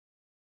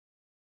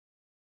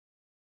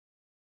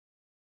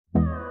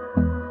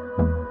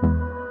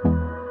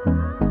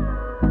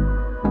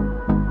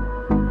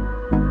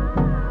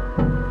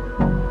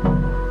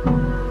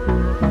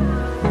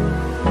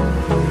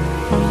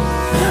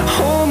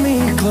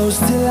close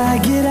till I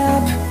get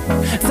up.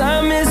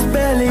 Time is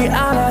barely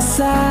on our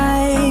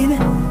side.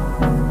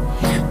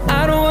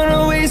 I don't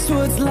wanna waste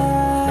what's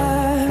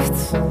left.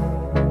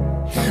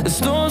 The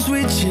storms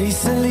we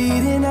chase are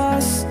leading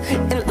us,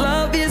 and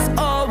love is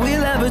all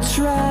we'll ever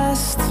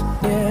trust.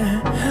 Yeah,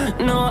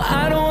 no,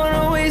 I don't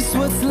wanna waste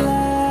what's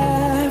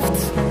left.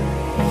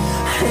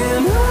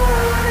 And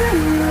on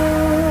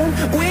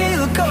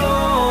we'll go,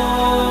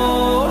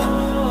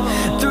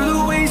 through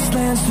the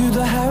wastelands, through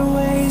the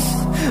highways,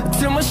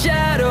 till my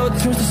shadow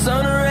turns to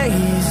sun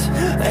rays.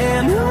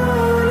 And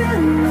on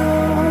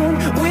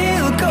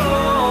we'll go,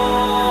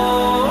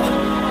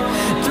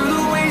 through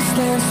the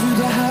wastelands, through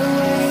the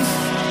highways,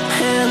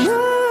 and on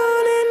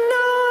we'll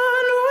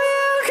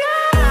go.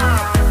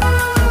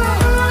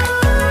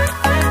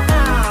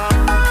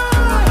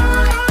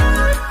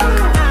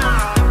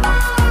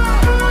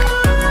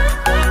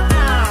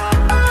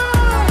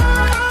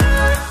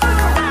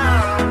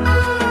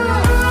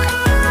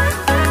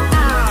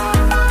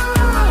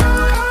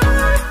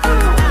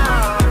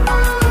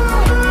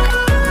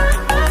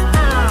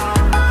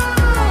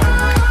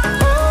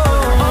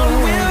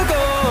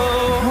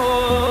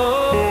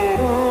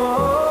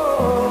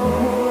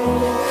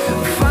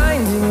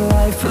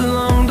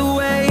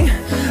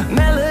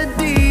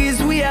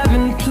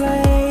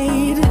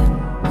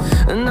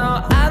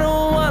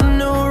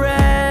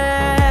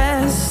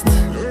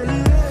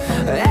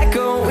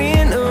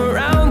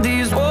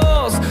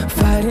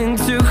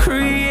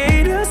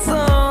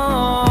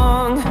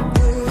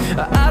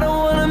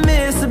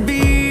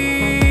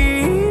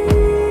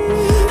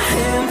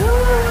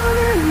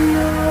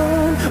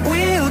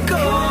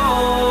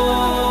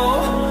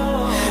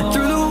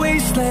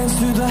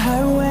 Through the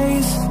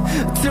highways,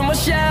 till my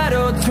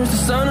shadow turns to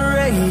sun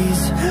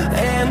rays.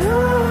 And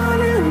on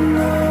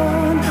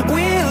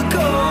we'll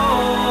go,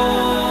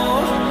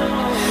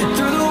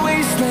 through the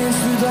wastelands,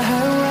 through the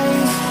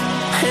highways,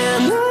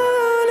 and on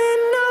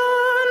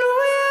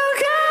we'll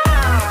go.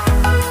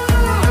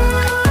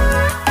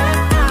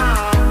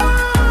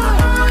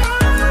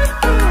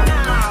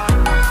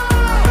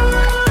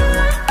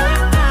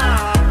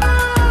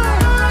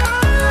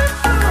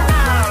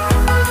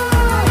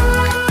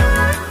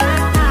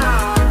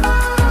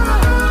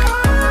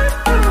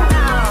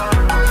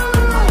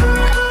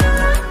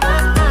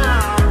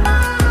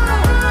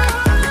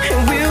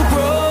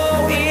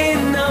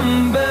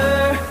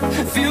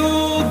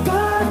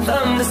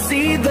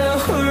 See the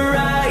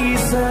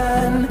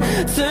horizon,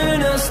 turn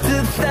us to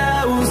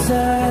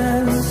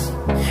thousands,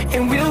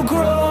 and we'll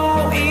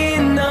grow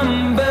in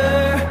number,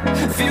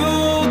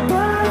 fueled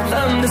by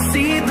them to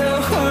see the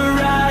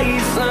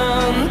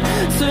horizon,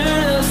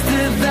 turn us to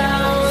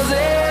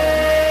thousands,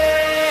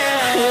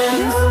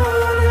 and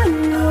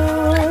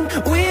on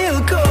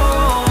we'll go,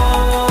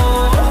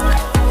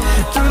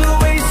 through the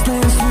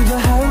wastelands, through the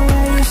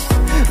highways,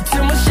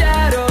 till my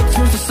shadow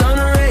turns to sun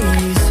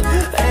rays.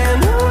 And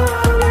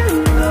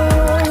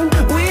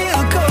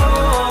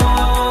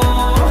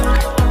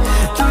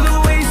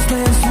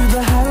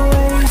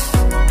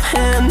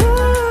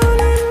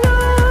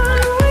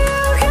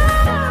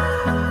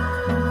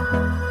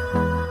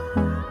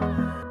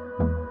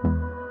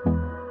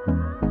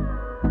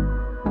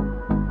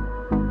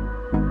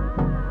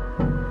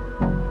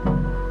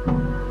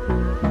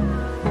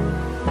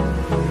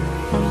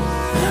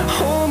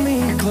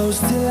close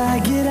till I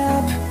get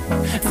up.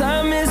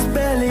 Time is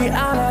barely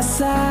on our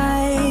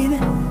side.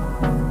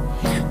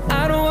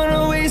 I don't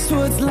wanna waste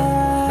what's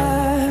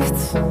left.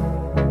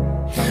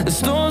 The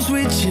storms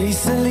we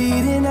chase are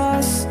leading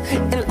us,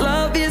 and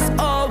love is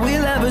all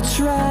we'll ever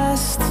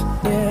trust.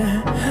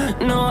 Yeah,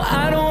 no,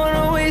 I don't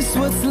wanna waste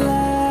what's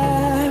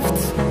left.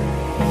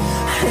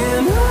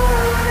 And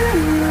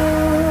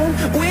on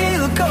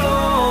we'll go,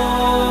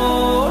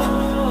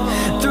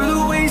 through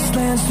the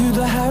wastelands, through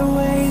the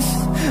highways,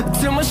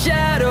 till my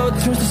shadow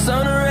turns to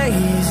sun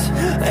rays.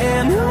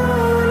 And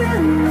on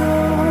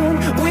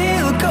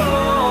we'll go,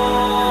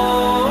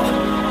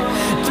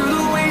 through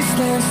the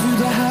wastelands, through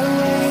the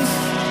highways,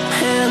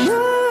 and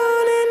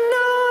on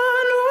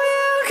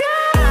we'll go.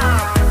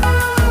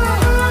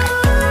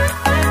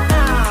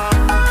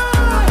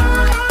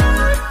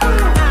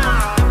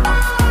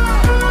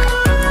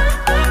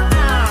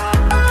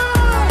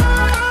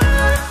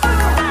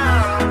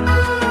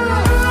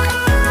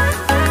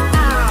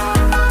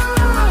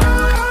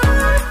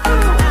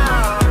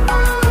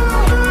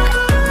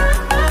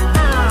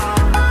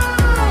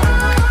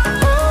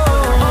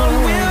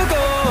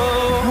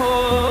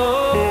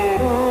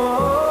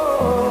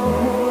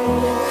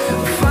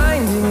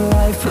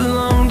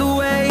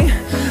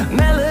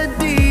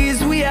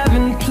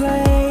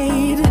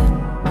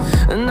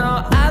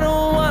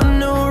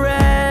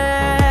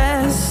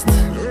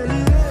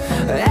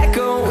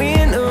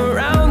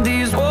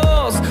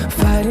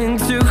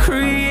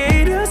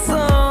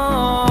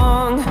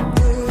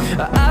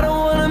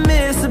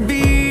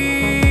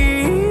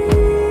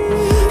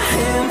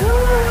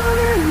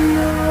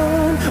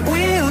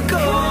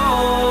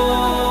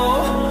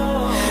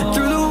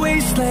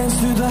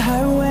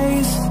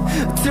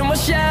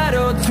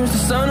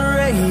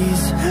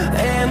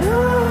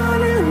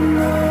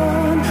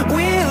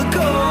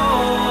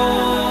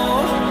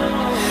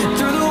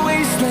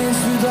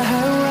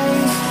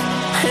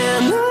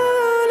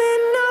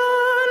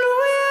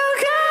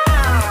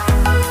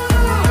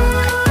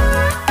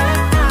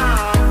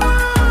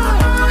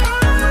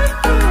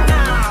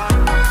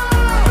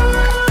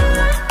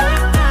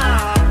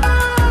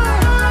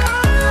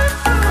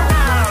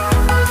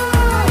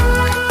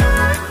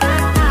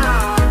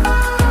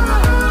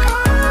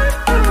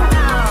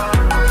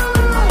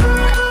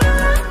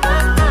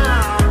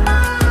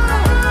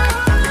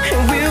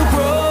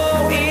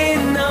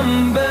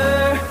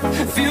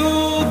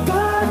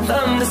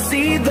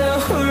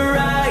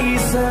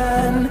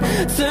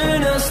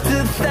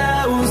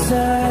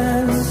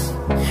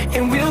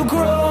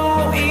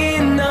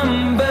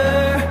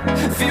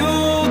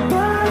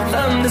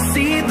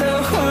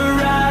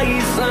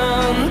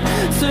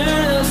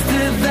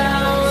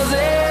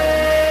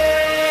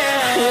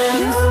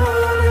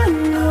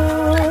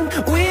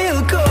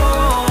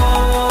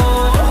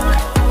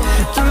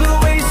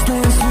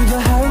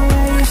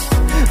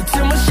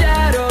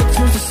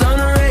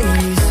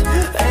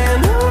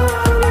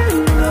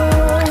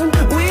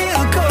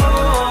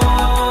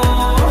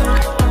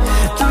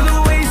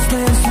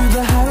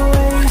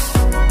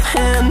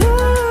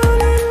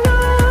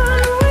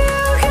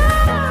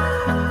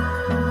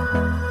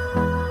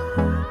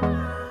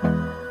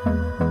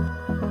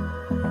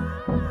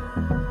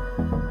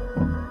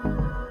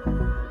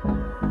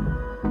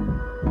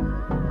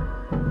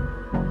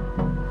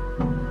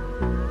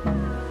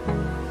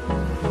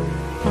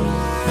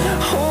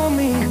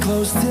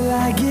 close till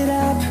I get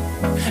up.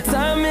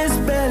 Time is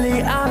barely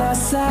on our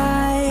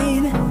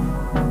side.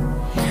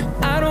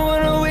 I don't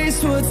wanna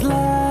waste what's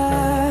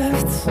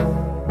left.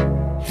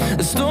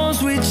 The storms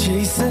we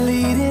chase are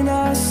leading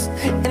us,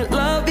 and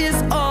love is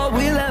all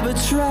we'll ever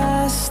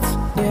trust.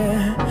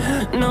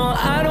 Yeah, no,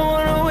 I don't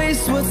wanna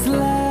waste what's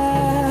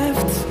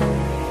left.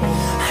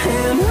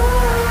 And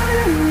on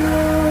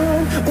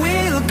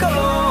we'll go,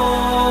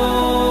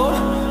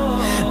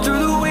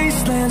 through the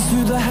wastelands,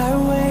 through the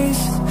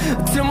highways,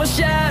 till my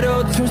shadow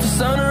turns to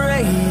sun